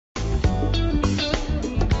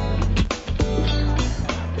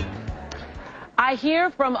I hear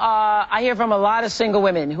from a lot of single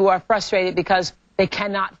women who are frustrated because they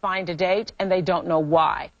cannot find a date and they don't know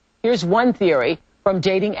why. Here's one theory from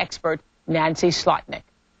dating expert Nancy Slotnick.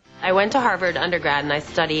 I went to Harvard undergrad and I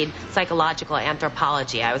studied psychological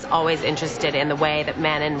anthropology. I was always interested in the way that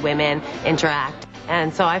men and women interact.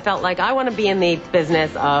 And so I felt like I want to be in the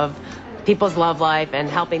business of people's love life and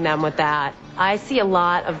helping them with that. I see a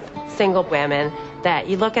lot of single women that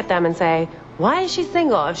you look at them and say, why is she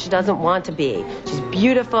single if she doesn't want to be? She's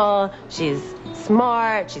beautiful, she's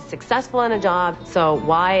smart, she's successful in a job, so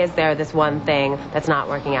why is there this one thing that's not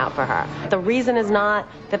working out for her? The reason is not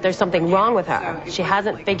that there's something wrong with her. She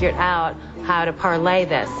hasn't figured out how to parlay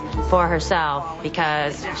this for herself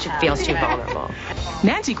because she feels too vulnerable.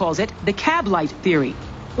 Nancy calls it the cab light theory.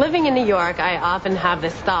 Living in New York, I often have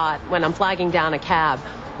this thought when I'm flagging down a cab.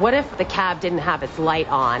 What if the cab didn't have its light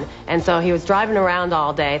on? And so he was driving around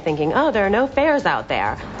all day thinking, oh, there are no fares out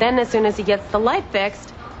there. Then as soon as he gets the light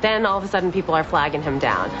fixed, then all of a sudden people are flagging him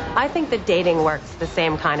down. I think that dating works the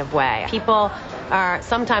same kind of way. People are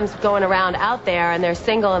sometimes going around out there and they're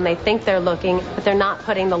single and they think they're looking, but they're not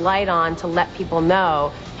putting the light on to let people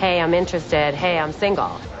know, hey, I'm interested, hey, I'm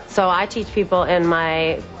single. So I teach people in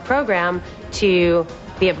my program to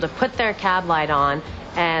be able to put their cab light on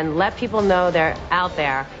and let people know they're out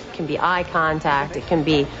there. It can be eye contact, it can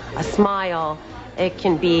be a smile, it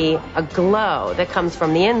can be a glow that comes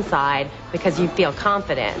from the inside because you feel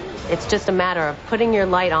confident. It's just a matter of putting your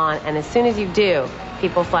light on, and as soon as you do,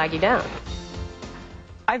 people flag you down.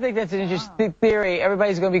 I think that's an interesting theory.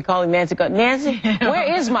 Everybody's going to be calling Nancy, Nancy,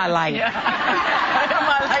 where is my light?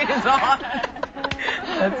 My light is on.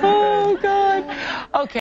 Oh, God. Okay.